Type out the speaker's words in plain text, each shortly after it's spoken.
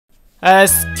今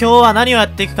日は何をやっ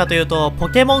ていくかというと、ポ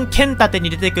ケモン剣盾に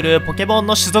出てくるポケモン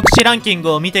の種族値ランキン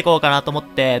グを見ていこうかなと思っ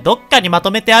て、どっかにまと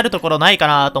めてあるところないか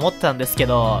なと思ってたんですけ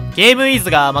ど、ゲームウィ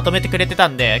ズがまとめてくれてた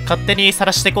んで、勝手に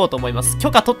晒していこうと思います。許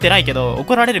可取ってないけど、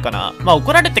怒られるかな。まあ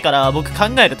怒られてから僕考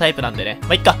えるタイプなんでね。ま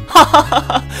あいっか。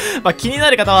まあ気にな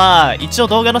る方は、一応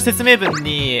動画の説明文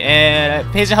に、ペ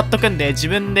ージ貼っとくんで、自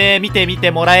分で見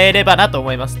てもらえればなと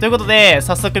思います。ということで、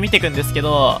早速見ていくんですけ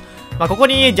ど、まあ、ここ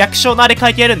に略称のあれ書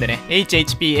いてあるんでね。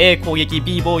HHP、A 攻撃、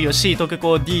B 防御、C 特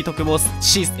攻、D 特防、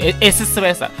C、S 素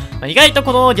早さ。まあ、意外と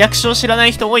この略称知らな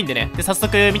い人多いんでね。で、早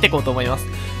速見ていこうと思います。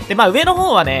で、まあ上の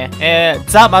方はね、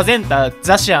ザ・マゼンタ、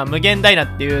ザシアン、無限ダイナっ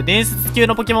ていう伝説級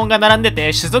のポケモンが並んで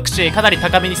て、種族値かなり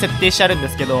高めに設定してあるんで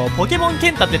すけど、ポケモン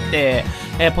剣盾って、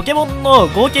ポケモンの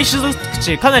合計種族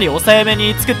値かなり抑えめ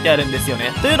に作ってあるんですよ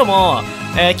ね。というのも、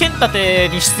剣盾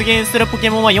に出現するポケ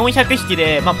モンは400匹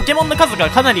で、まあ、ポケモンの数が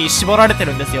かなり絞られて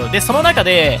るんですよ。で、その中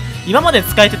で、今まで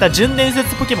使えてた純伝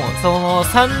説ポケモン、その、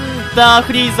サンダー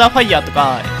フリーザーファイヤーと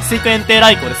か、スイクエンテイ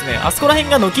ライコですね。あそこら辺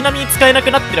が軒並み使えな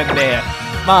くなってるんで、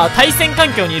まあ、対戦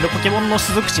環境にいるポケモンの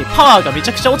種族値、パワーがめち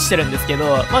ゃくちゃ落ちてるんですけど、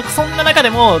まあ、そんな中で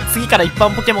も、次から一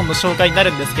般ポケモンの紹介にな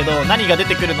るんですけど、何が出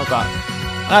てくるのか。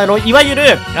いわゆる、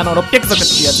600族っていうやつ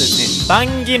ですね。バ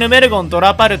ンギ、ヌメルゴン、ド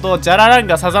ラパルト、ジャララン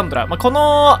ガ、サザンドラ。まあ、こ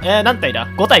の、何体だ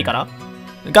 ?5 体かな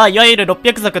が、いわゆる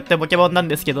600族ってポケモンなん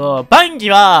ですけど、バンギ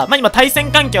は、まあ、今対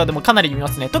戦環境でもかなり見ま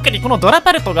すね。特にこのドラ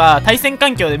パルトが対戦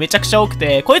環境でめちゃくちゃ多く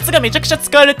て、こいつがめちゃくちゃ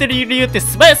使われてる理由って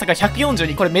素早さが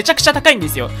142、これめちゃくちゃ高いんで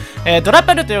すよ。ドラ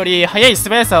パルトより速い素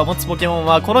早さを持つポケモン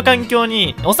は、この環境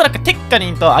に、おそらくテッカリ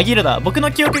ンとアギルダ、僕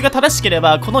の記憶が正しけれ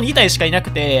ば、この2体しかいな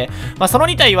くて、まあ、その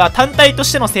2体は単体と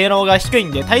しての性能が低い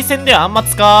んで、対戦ではあんま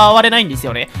使われないんです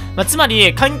よね。まあ、つま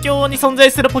り、環境に存在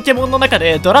するポケモンの中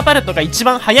で、ドラパルトが一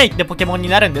番速いってポケモン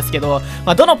になるんですけど、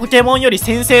まあ、どのポケモンより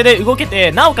先制で動け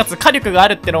て、なおかつ火力があ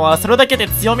るってのは、それだけで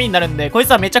強みになるんで、こい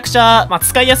つはめちゃくちゃ、まあ、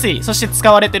使いやすい、そして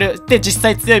使われてる、で、実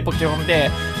際強いポケモン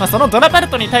で、まあ、そのドラパル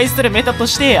トに対するメタと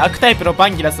して、悪タイプのバ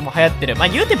ンギラスも流行ってる。まあ、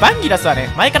言うてバンギラスはね、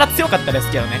前から強かったで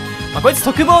すけどね。まあ、こいつ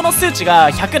特防の数値が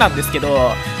100なんですけ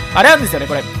ど、あれなんですよね、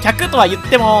これ。100とは言っ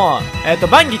ても、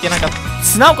バンギってなんか、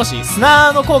砂起こし、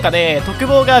砂の効果で特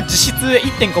防が実質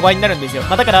 1.5 倍になるんですよ。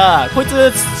まあ、だから、こいつ、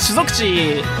種族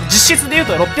値、実質で言う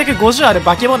と650ある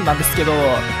化け物なんですけど、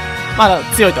まあ、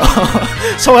強いと。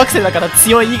小学生だから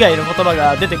強い以外の言葉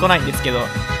が出てこないんですけど。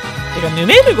てか、ヌ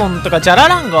メルゴンとかジャラ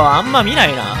ランガはあんま見な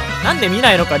いな。なんで見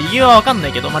ないのか理由はわかんな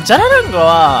いけど、まあ、ジャラランガ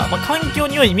は、まあ、環境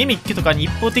に良いミミッキュとかに一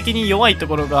方的に弱いと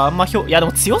ころがあんまいやで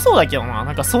も強そうだけどな。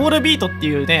なんかソウルビートって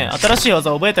いうね、新しい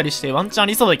技を覚えたりしてワンチャンあ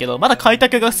りそうだけど、まだ開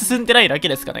拓が進んでないだけ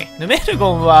ですかね。ヌメル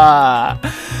ゴンは、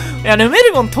いや、ヌメ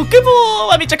ルゴン特防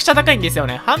はめちゃくちゃ高いんですよ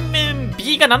ね。反面、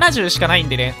B が70しかないん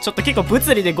でね、ちょっと結構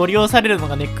物理でご利用されるの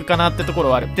がネックかなってところ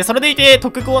はある。で、それでいて、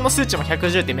特攻の数値も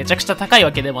110ってめちゃくちゃ高い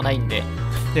わけでもないんで。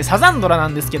で、サザンドラな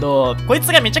んですけど、こいつ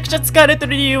がめちゃくちゃ使われて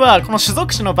る理由は、この種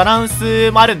族種のバラン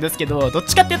スもあるんですけど、どっ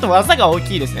ちかっていうと技が大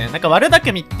きいですね。なんか悪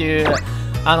巧みっていう、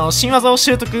新技を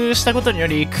習得したことによ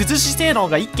り、崩し性能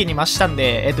が一気に増したん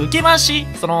で、受け回し、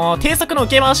その、低速の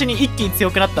受け回しに一気に強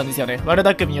くなったんですよね。悪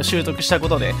巧みを習得したこ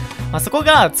とで。まあ、そこ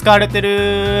が使われて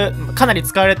る、かなり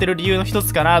使われてる理由の一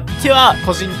つかなっては、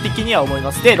個人的には思い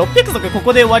ます。で、600族こ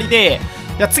こで終わりで、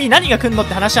じゃあ次何が来んのっ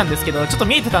て話なんですけど、ちょっと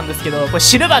見えてたんですけど、これ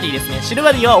シルバディですね。シル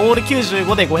バディはオール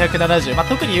95で570。まあ、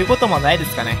特に言うこともないで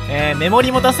すかね。メモ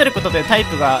リも出せることでタイ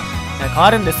プが変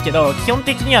わるんですけど、基本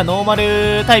的にはノーマ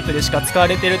ルタイプでしか使わ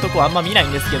れてるとこはあんま見ない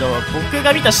んですけど、僕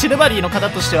が見たシルバディの方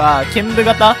としては、剣舞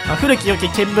型、古き良き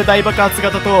剣舞大爆発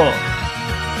型と、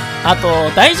あと、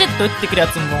大ジェット打ってくるや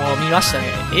つも見ましたね。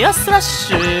エアスラッ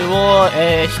シュを、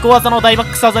飛行技の大マ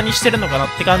ックス技にしてるのかなっ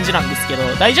て感じなんですけど、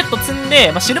大ジェット積ん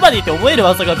で、まあ、シルバディって覚える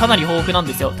技がかなり豊富なん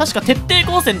ですよ。確か徹底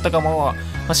光線とかも、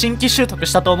まあ、新規習得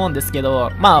したと思うんですけ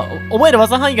ど、まあ、覚える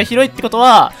技範囲が広いってこと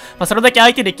は、まあ、それだけ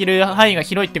相手できる範囲が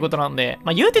広いってことなんで、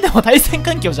まあ、言うてでも対戦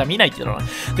環境じゃ見ないけどな。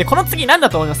で、この次なんだ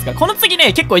と思いますか？この次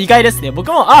ね、結構意外ですね。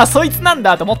僕も、ああ、そいつなん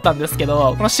だと思ったんですけ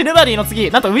ど、このシルバディの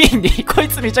次、なんとウィンディ、こい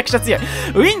つめちゃくちゃ強い。ウ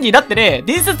ィンディだってね、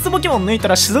伝説ポケモン抜いた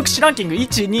ら種族値ランキング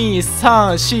1、2、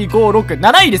3、4、5、6、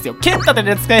7位ですよ。剣盾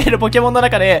で使えるポケモンの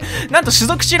中で、なんと種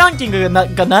族値ランキングが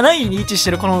7位に位置し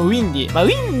てるこのウィンディ。まあ、ウ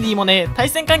ィンディもね、対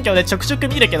戦環境でちょくちょく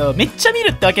見るけど、めっちゃ見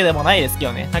るってわけでもないですけ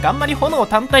どね。なんかあんまり炎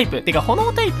単タイプ、てか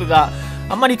炎タイプが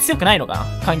あんまり強くないのか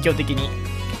な、環境的に。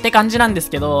って感じなんです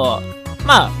けど、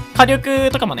まあ、火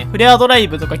力とかもね、フレアドライ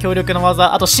ブとか強力な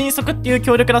技、あと神速っていう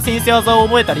強力な先制技を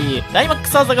覚えたり、ダイマック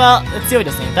ス技が強い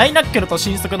ですね。ダイナックルと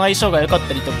神速の相性が良かっ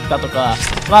たりとか、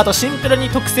まあ、あとシンプルに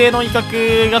特性の威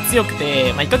嚇が強く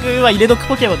て、まあ、威嚇は入れ毒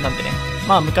ポケモンなんでね。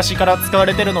まあ昔から使わ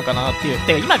れてるのかなっていう。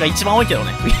てか今が一番多いけど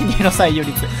ね。ウィンディの採用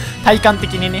率。体感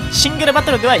的にね。シングルバ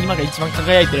トルでは今が一番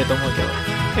輝いてると思うけど。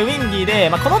で、ウィンディで、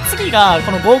まあこの次が、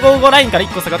この555ラインから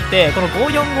1個下がって、この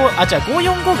545、じゃあ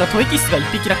545がトゲキスが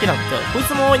1匹だけなんだけど、こい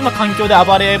つも今環境で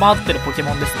暴れ回ってるポケ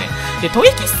モンですね。で、トゲ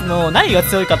キスの何が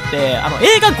強いかって、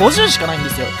映画50しかないんで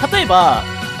すよ。例えば、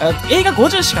映画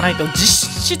50しかないと実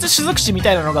質種族値み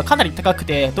たいなのがかなり高く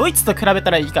て、ドイツと比べ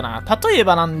たらいいかな。例え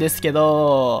ばなんですけ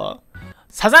ど、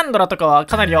サザンドラとかは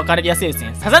かなり分かりやすいです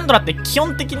ね。サザンドラって基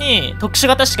本的に特殊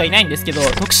型しかいないんですけど、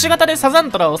特殊型でサザン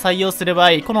ドラを採用する場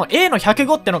合、この A の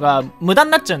105ってのが無駄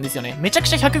になっちゃうんですよね。めちゃく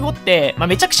ちゃ105って、まあ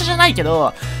めちゃくちゃじゃないけ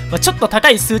ど、まあ、ちょっと高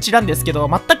い数値なんですけど、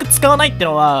全く使わないって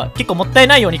のは結構もったい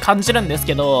ないように感じるんです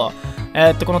けど、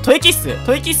このトエキ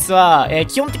ッスは、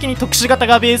基本的に特殊型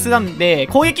がベースなんで、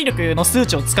攻撃力の数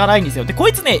値を使わないんですよ。で、こ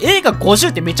いつね、A が50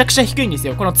ってめちゃくちゃ低いんです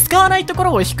よ。この使わないとこ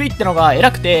ろを低いってのが偉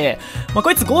くて、まあ、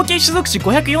こいつ合計種族値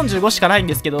545しかないん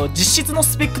ですけど、実質の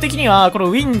スペック的には、この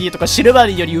ウィンディとかシルバ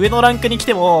リーより上のランクに来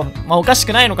ても、まあ、おかし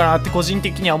くないのかなって個人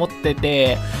的には思って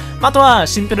て、まあ、あとは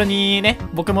シンプルにね、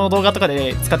僕も動画とか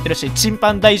で使ってるし、チン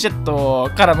パンダイジェッ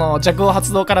トからの弱王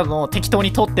発動からの適当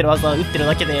に通ってる技を打ってる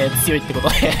だけで強いってこと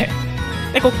で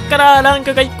で、こっからラン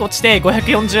クが1個落ちて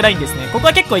540ラインですね。ここ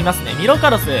は結構いますね。ミロカ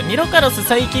ロス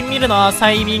最近見るのは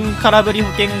催眠空振り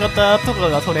保険型とか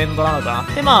がトレンドなのか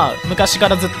な。で、まあ、昔か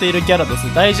らずっといるギャラド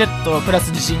ス。ダイジェットプラス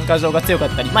自信過剰が強かっ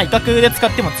たり、まあ、威嚇で使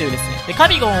っても強いですね。で、カ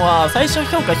ビゴンは最初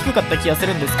評価低かった気がす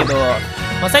るんですけど、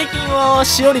まあ、最近は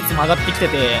使用率も上がってきて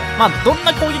て、まあ、どん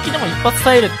な攻撃でも一発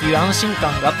耐えるっていう安心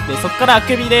感があって、そこからあ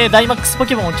くびでダイマックスポ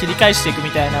ケモンを切り返していく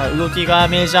みたいな動きが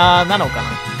メジャーなのかな。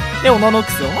で、オノノッ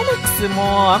クス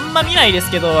もあんま見ないです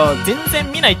けど、全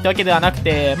然見ないってわけではなく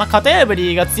て、まあ、型破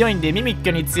りが強いんで、ミミッキ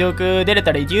ュに強く出れ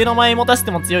たり、竜の舞持たせて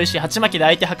も強いし、鉢巻きで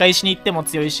相手破壊しに行っても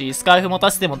強いし、スカーフ持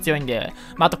たせても強いんで、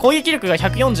まあ、あと攻撃力が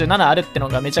147あるっての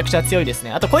がめちゃくちゃ強いです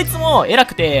ね。あとこいつも偉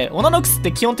くて、オノノックスっ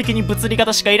て基本的に物理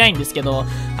型しかいないんですけど、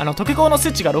特攻の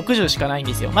数値が60しかないん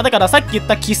ですよ。まあ、だからさっき言っ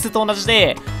たキスと同じ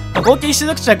で、まあ、合計種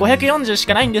族値は540し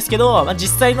かないんですけど、まあ、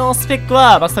実際のスペック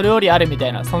は、まあ、それよりあるみた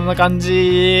いな、そんな感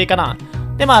じかな。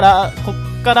で、まあ、こ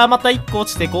っからまた1個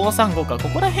落ちて535か。こ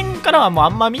こら辺からはもうあ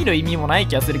んま見る意味もない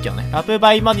気がするけどね。ラプ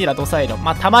バイマニラ、ドサイロン。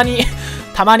まあ、たまに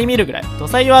見るぐらい。ド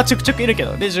サイはちょくちょくいるけ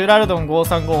ど。で、ジュラルドン、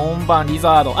535、オンバン、リ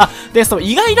ザード。あ、で、そう、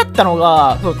意外だったの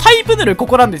が、そうタイプヌルこ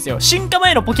こなんですよ。進化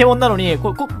前のポケモンなのに、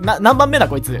何番目だ、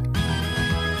こいつ。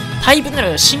タイプヌ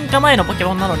ル、進化前のポケ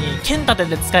モンなのに、剣盾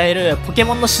で使えるポケ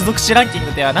モンの種族値ランキン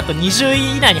グではなんと20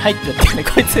位以内に入ってるっていうね、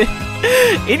こいつ。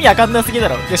意味わかんなすぎだ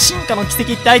ろ。で、進化の奇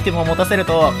跡ってアイテムを持たせる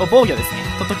と、防御ですね。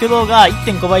と特防が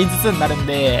 1.5 倍ずつになるん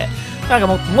で、なんか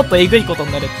もっとエグいこと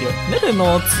になるっていう。ヌル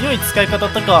の強い使い方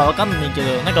とかはわかんないけ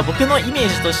ど、なんか僕のイメー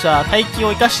ジとしては、耐久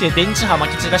を生かして電磁波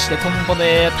巻き散らしてトンボ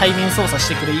で対面操作し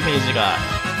てくるイメージが、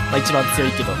まあ一番強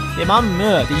いけど。で、マン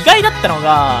ム、で、意外だったの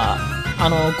が、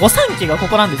御三家がこ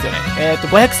こなんですよね。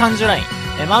530ライン。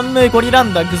マンム、ゴリラ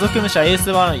ンダ、グゾクムシャ、エー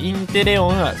スワン、インテレ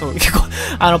オン、そう、結構、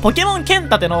ポケモン剣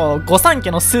盾の御三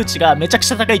家の数値がめちゃく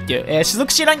ちゃ高いっていう、種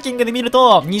族値ランキングで見る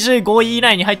と、25位以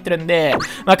内に入ってるんで、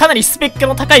まあ、かなりスペック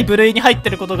の高い部類に入って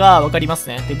ることがわかります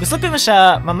ね。で、グソクムシ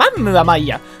ャ、まあ、マンムはまあいい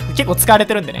や。結構使われ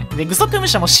てるんでね。で、グソクム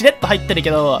シャもしれっと入ってるけ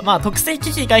ど、まあ、特性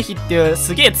危機回避っていう、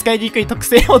すげえ使いにくい特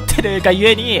性を持ってるがゆ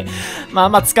えに、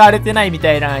まあ、使われてないみ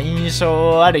たいな印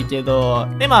象あるけど、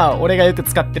で、まあ、俺がよく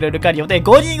使ってるルカリオで、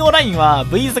525ラインは、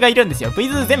ブイズがいるんですよ。ブイ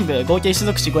ズ全部合計種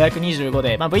族値525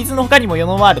で、まあ、ブイズの他にもヨ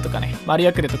ノワールとかね、マル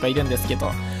ヤクルとかいるんですけど、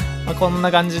まあ、こん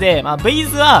な感じで、まあ、ブイ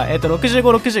ズは、65、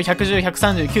60、110、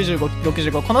130、95、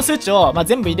65、この数値を、まあ、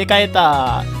全部入れ替え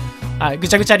た、ぐ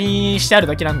ちゃぐちゃにしてある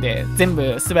だけなんで、全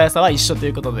部素早さは一緒とい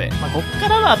うことで、まあ、こっか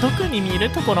らは特に見る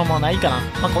ところもないかな。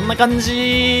まあ、こんな感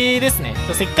じですね。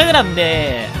せっかくなん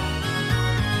で、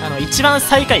一番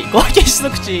最下位、合計種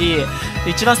族値、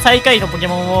一番最下位のポケ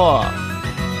モンを、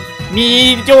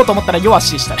見ようと思ったら弱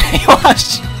しでしたね。弱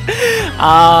し。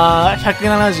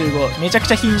175。めちゃく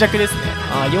ちゃ貧弱ですね。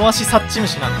弱しサッチ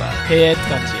虫なんだ。へーって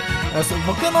感じ。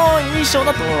僕の印象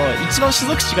だと、一番種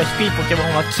族値が低いポケモ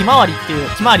ンはひまわりっていう、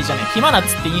ひまわりじゃねえ、ひまな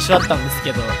つって印象だったんです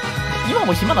けど、今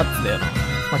もひまなつだよな。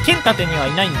まあ、剣盾には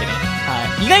いないんでね。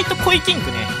はい。意外とコイキン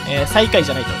グね、最下位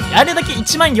じゃないと。あれだけ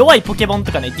一番弱いポケモン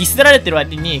とかね、ディスられてる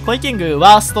割に、コイキング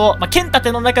ワースト、まあ、剣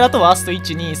盾の中だとワースト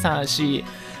1、2、3、4、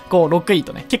5、6位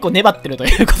とね、結構粘ってると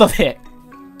いうことで。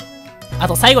あ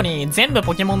と最後に全部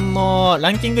ポケモンのラ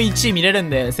ンキング1位見れるん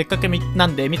で、せっかくな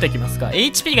んで見ときますか。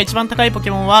HP が一番高いポ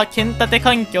ケモンは、剣盾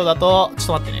環境だと、ちょっ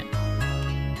と待ってね。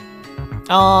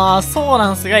そうな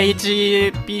んすが、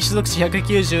HP 種族値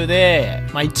190で、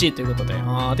まあ1位ということで。で、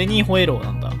2位ホエローな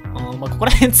んだ。まあ、ここ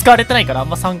ら辺使われてないからあん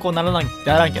ま参考にならん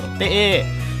けど。で、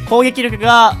攻撃力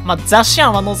が、まあ、ザシア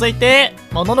ンは除いて、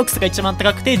まあ、ノノクスが一番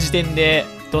高くて、時点で、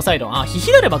同サイド。あ、ヒ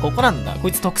ヒドレバここなんだ。こ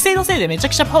いつ特性のせいでめちゃ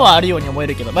くちゃパワーあるように思え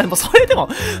るけど、まあ、でもそれでも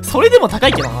高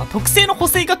いけどな。特性の補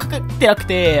正がかかってなく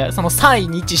て、その3位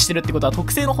に位置してるってことは、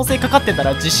特性の補正かかってた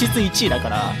ら実質1位だか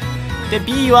ら。で、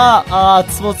B は、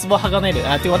ツボツボ鋼る。て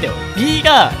待てよ。B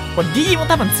が、これ D も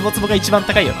多分ツボツボが一番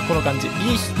高いよな、この感じ。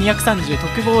B230、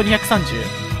特防230。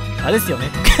あれですよね。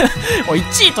もう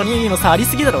1位と2位の差あり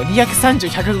すぎだろ。230、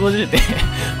150で。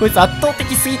こいつ圧倒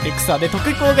的すぎて草で、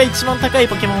特攻が一番高い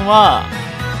ポケモンは、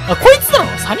こいつな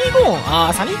のサニーゴー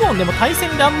ン。サニーゴーンでも対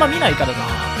戦であんま見ないからな。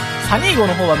サニーゴー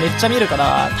の方はめっちゃ見るか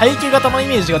ら、耐久型のイ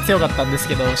メージが強かったんです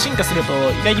けど、進化すると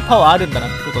意外にパワーあるんだなっ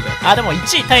てことで。でも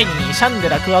1位タイにシャンデ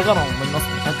ラ、クワガロンもいます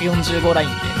ね。145ライン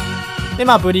で。で、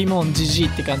まあ、ブリモン、ジジイっ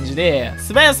て感じで、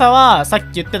素早さはさっ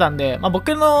き言ってたんで、まあ、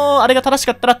僕のあれが正し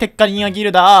かったら、テッカリンアギ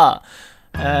ルダ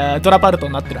ドラパルト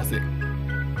になってるはず。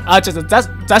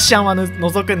ザシアンは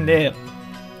除くんで、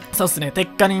そうっすね、テ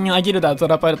ッカリンアギルダド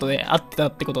ラパルトで合ってた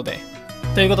ってことで。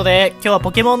ということで、今日は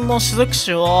ポケモンの種族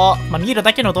種を、見る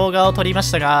だけの動画を撮りま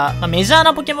したが、メジャー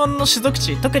なポケモンの種族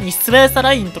種、特に素早さ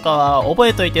ラインとかは覚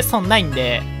えといて損ないん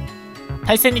で、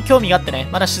対戦に興味があってね、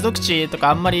まだ種族値とか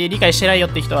あんまり理解してないよ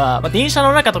って人は、電車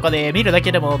の中とかで見るだ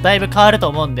けでもだいぶ変わると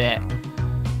思うんで、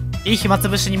いい暇つ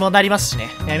ぶしにもなりますしね、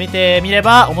見てみれ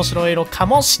ば面白いのか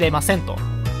もしれませんと。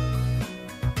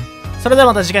それでは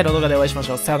また次回の動画でお会いしまし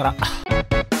ょう。さようなら。